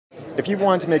if you've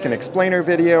wanted to make an explainer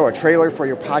video, a trailer for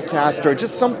your podcast, or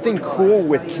just something cool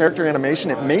with character animation,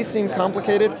 it may seem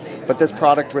complicated, but this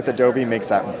product with Adobe makes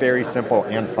that very simple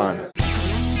and fun.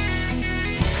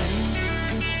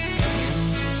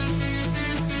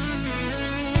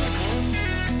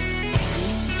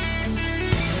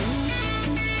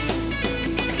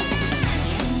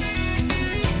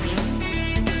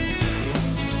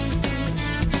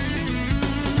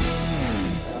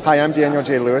 Hi, I'm Daniel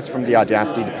J. Lewis from the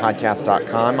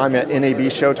AudacityPodcast.com. I'm at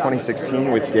NAB Show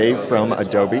 2016 with Dave from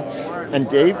Adobe. And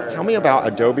Dave, tell me about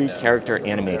Adobe Character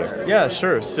Animator. Yeah,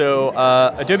 sure. So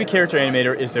Adobe Character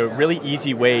Animator is a really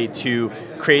easy way to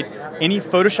create any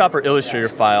Photoshop or Illustrator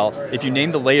file. If you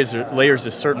name the layers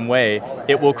a certain way,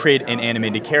 it will create an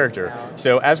animated character.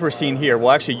 So as we're seeing here,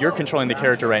 well actually you're controlling the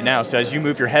character right now, so as you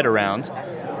move your head around,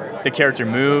 the character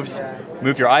moves,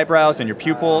 move your eyebrows and your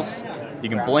pupils, you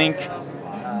can blink,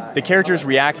 the character is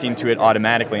reacting to it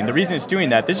automatically. And the reason it's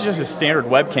doing that, this is just a standard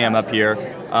webcam up here,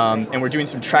 and we're doing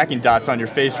some tracking dots on your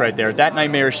face right there. That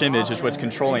nightmarish image is what's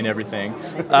controlling everything.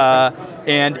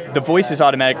 And the voice is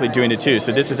automatically doing it too.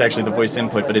 So this is actually the voice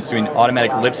input, but it's doing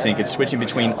automatic lip sync. It's switching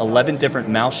between 11 different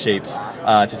mouth shapes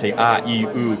to say ah, ee,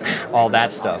 oo, all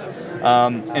that stuff.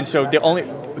 And so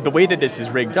the way that this is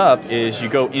rigged up is you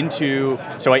go into,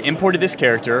 so I imported this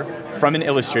character from an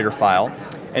Illustrator file,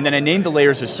 and then I named the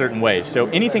layers a certain way. So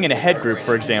anything in a head group,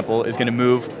 for example, is going to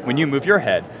move when you move your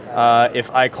head. If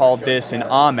I called this an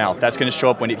ah mouth, that's going to show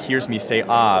up when it hears me say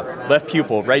ah. Left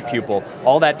pupil, right pupil,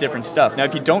 all that different stuff. Now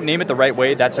if you don't name it the right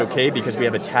way, that's okay, because we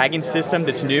have a tagging system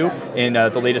that's new in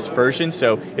the latest version.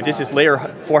 So if this is layer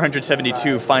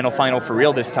 472, final for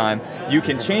real this time, you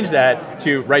can change that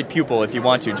to right pupil if you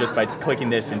want to, just by clicking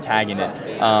this and tagging it.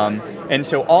 And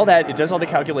so all that, it does all the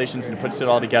calculations and puts it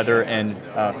all together and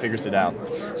figures it out.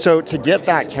 So to get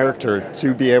that character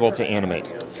to be able to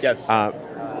animate, yes.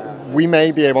 We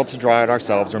may be able to draw it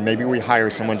ourselves, or maybe we hire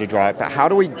someone to draw it, but how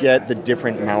do we get the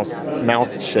different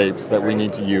mouth shapes that we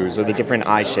need to use, or the different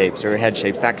eye shapes or head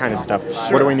shapes, that kind of stuff?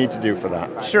 Sure. What do we need to do for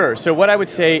that? Sure, so what I would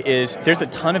say is there's a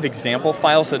ton of example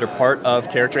files that are part of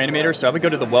Character Animator. So I would go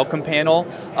to the welcome panel.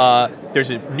 There's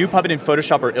a new puppet in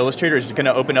Photoshop or Illustrator is going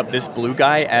to open up this blue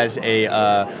guy as a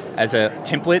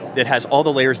template that has all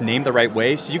the layers named the right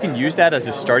way. So you can use that as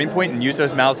a starting point and use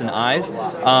those mouths and eyes,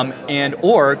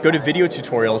 or go to video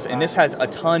tutorials. And this has a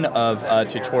ton of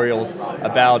tutorials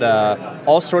about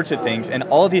all sorts of things, and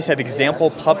all of these have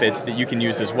example puppets that you can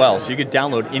use as well. So you could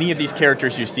download any of these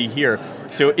characters you see here.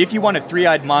 So if you want a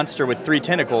three-eyed monster with 3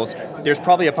 tentacles, there's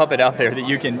probably a puppet out there that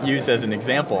you can use as an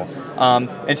example.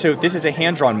 And so this is a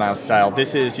hand-drawn mouse style.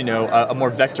 This is, you know, a more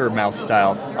vector mouse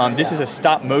style. This is a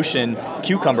stop-motion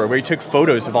cucumber where you took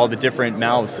photos of all the different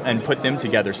mouths and put them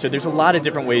together. So there's a lot of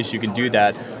different ways you can do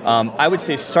that. I would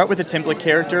say start with a template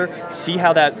character, see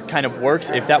how that kind of works,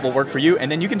 if that will work for you,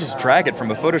 and then you can just drag it from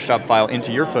a Photoshop file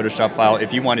into your Photoshop file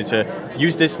if you wanted to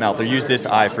use this mouth or use this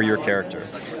eye for your character.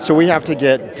 So we have to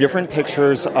get different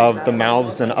pictures of the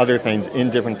mouths and other things in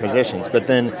different positions, but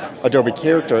then Adobe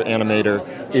Character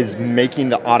Animator is making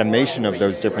the automation of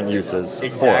those different uses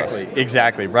for us.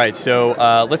 Exactly, right. So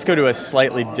let's go to a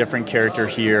slightly different character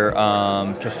here,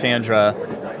 Cassandra.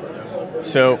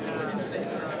 So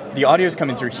the audio is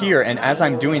coming through here, and as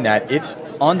I'm doing that, it's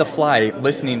on the fly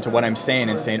listening to what I'm saying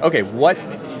and saying, okay, what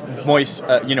voice,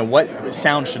 what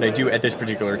sound should I do at this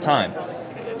particular time?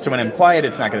 So when I'm quiet,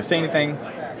 it's not going to say anything.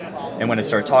 And when I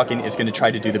start talking, it's going to try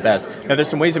to do the best. Now, there's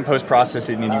some ways in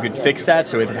post-processing that you could fix that.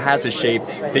 So if it has a shape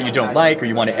that you don't like, or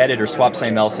you want to edit or swap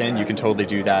something else in, you can totally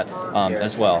do that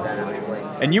as well.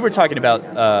 And you were talking about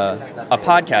a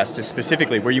podcast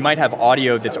specifically, where you might have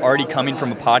audio that's already coming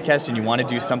from a podcast and you want to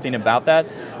do something about that.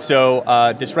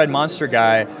 So this red monster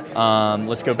guy,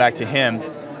 let's go back to him.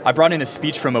 I brought in a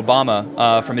speech from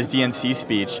Obama, from his DNC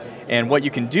speech, and what you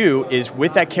can do is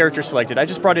with that character selected, I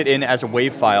just brought it in as a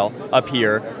WAV file up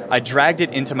here, I dragged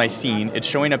it into my scene, it's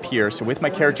showing up here, so with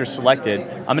my character selected,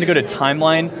 I'm going to go to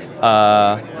Timeline,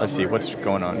 let's see, what's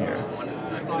going on here?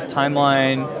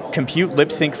 Timeline, compute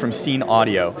lip sync from scene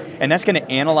audio, and that's going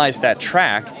to analyze that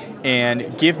track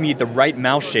and give me the right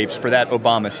mouth shapes for that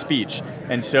Obama speech.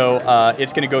 And so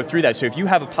it's going to go through that. So if you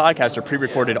have a podcast or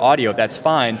pre-recorded audio, that's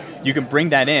fine. You can bring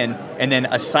that in and then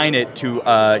assign it to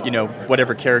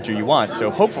whatever character you want. So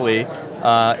hopefully,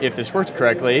 if this worked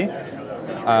correctly,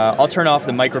 I'll turn off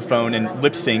the microphone and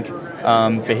lip sync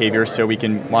behavior so we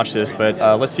can watch this.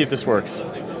 But let's see if this works.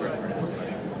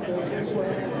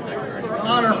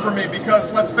 Honor for me, because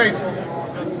let's face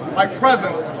it, my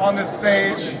presence on this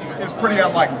stage is pretty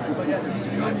unlikely.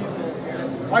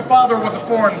 My father was a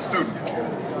foreign student,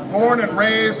 born and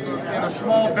raised in a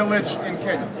small village in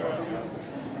Kenya.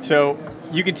 So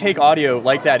you can take audio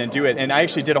like that and do it. And I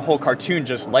actually did a whole cartoon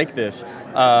just like this,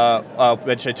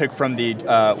 which I took from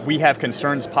the We Have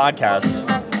Concerns podcast,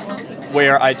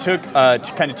 where I took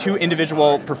kind of two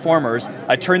individual performers,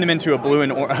 I turned them into a blue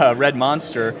and red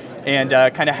monster, and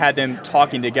kind of had them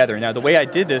talking together. Now, the way I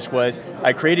did this was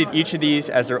I created each of these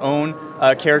as their own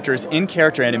characters in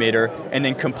Character Animator, and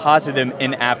then composite them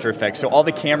in After Effects. So all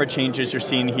the camera changes you're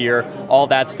seeing here, all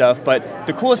that stuff. But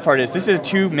the coolest part is this is a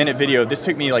 2-minute video. This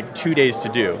took me like 2 days to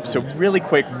do. So really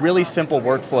quick, really simple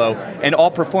workflow, and all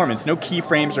performance. No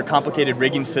keyframes or complicated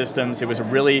rigging systems. It was a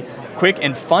really quick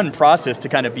and fun process to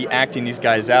kind of be acting these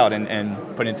guys out and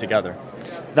putting it together.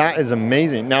 That is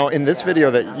amazing. Now, in this video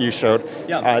that you showed,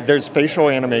 there's facial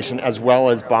animation as well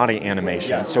as body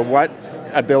animation. Yes. So what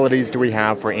abilities do we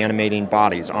have for animating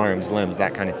bodies, arms, limbs,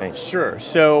 that kind of thing? Sure.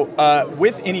 So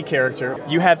with any character,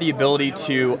 you have the ability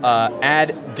to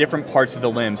add different parts of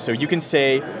the limbs. So you can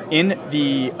say in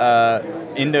the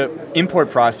import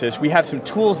process, we have some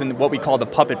tools in what we call the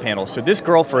puppet panel. So this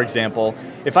girl, for example,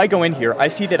 if I go in here, I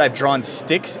see that I've drawn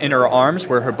sticks in her arms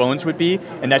where her bones would be,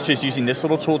 and that's just using this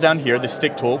little tool down here, the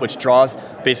stick tool, which draws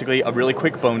basically a really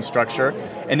quick bone structure.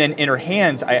 And then in her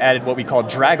hands, I added what we call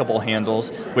draggable handles,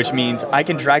 which means I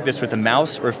can drag this with a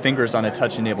mouse or fingers on a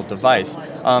touch-enabled device.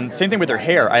 Same thing with her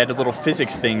hair. I added little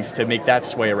physics things to make that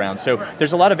sway around. So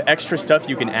there's a lot of extra stuff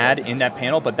you can add in that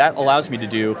panel, but that allows me to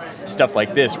do stuff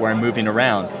like this where I'm moving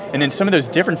around. And then some of those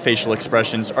different facial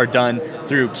expressions are done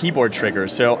through keyboard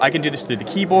triggers. So I can do this through the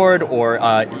keyboard, or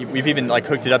we've even like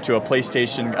hooked it up to a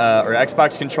PlayStation or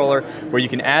Xbox controller, where you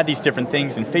can add these different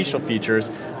things and facial features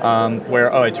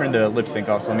where, I turned the Lip-Sync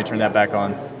off, so let me turn that back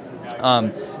on.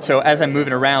 So as I'm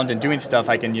moving around and doing stuff,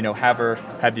 I can, have her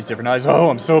have these different eyes. Oh,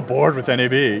 I'm so bored with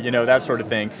NAB, that sort of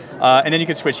thing. And then you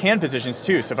can switch hand positions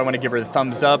too. So if I want to give her the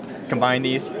thumbs up, combine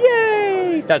these,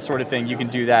 yay, that sort of thing, you can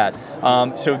do that.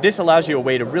 So this allows you a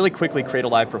way to really quickly create a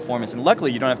live performance. And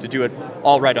luckily, you don't have to do it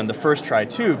all right on the first try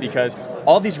too, because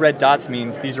all these red dots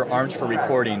means these are arms for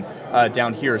recording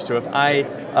down here. So if I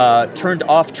turned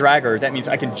off Dragger, that means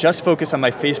I can just focus on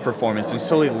my face performance and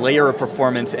slowly layer a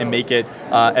performance and make it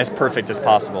as perfect as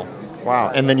possible.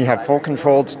 Wow, and then you have full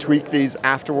control to tweak these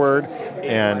afterward.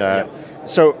 And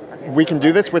so we can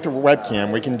do this with a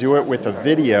webcam. We can do it with a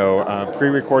video,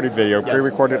 pre-recorded video,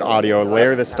 pre-recorded audio,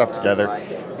 layer this stuff together.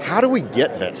 How do we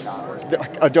get this?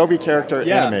 Adobe Character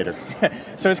Animator.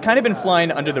 So it's kind of been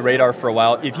flying under the radar for a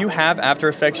while. If you have After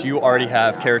Effects, you already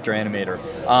have Character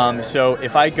Animator. So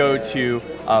if I go to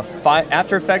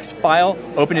After Effects, File,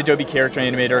 open Adobe Character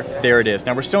Animator, there it is.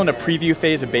 Now we're still in a preview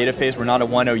phase, a beta phase. We're not a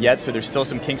 1.0 yet, so there's still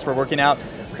some kinks we're working out.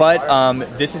 But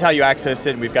this is how you access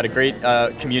it. We've got a great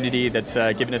community that's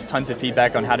given us tons of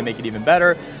feedback on how to make it even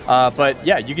better. But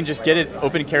yeah, you can just get it,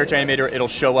 open Character Animator, it'll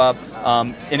show up.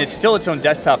 And it's still its own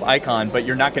desktop icon, but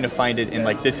you're not going to find it in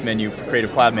like this menu,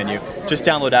 Creative Cloud menu. Just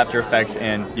download After Effects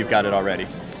and you've got it already.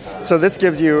 So this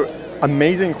gives you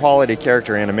amazing quality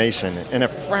character animation in a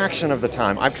fraction of the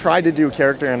time. I've tried to do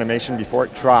character animation before,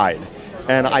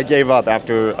 and I gave up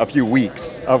after a few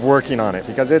weeks of working on it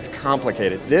because it's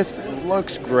complicated. This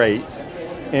looks great,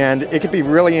 and it could be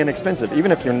really inexpensive.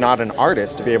 Even if you're not an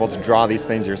artist, to be able to draw these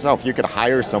things yourself, you could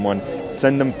hire someone,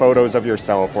 send them photos of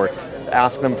yourself, or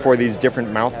ask them for these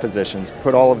different mouth positions,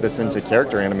 put all of this into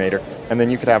Character Animator, and then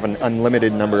you could have an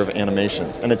unlimited number of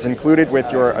animations. And it's included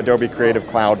with your Adobe Creative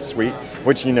Cloud suite,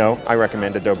 which I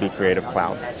recommend Adobe Creative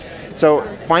Cloud. So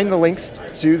find the links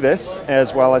to this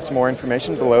as well as some more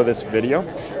information below this video.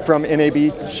 From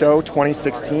NAB Show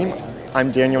 2016,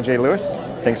 I'm Daniel J. Lewis.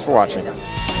 Thanks for watching.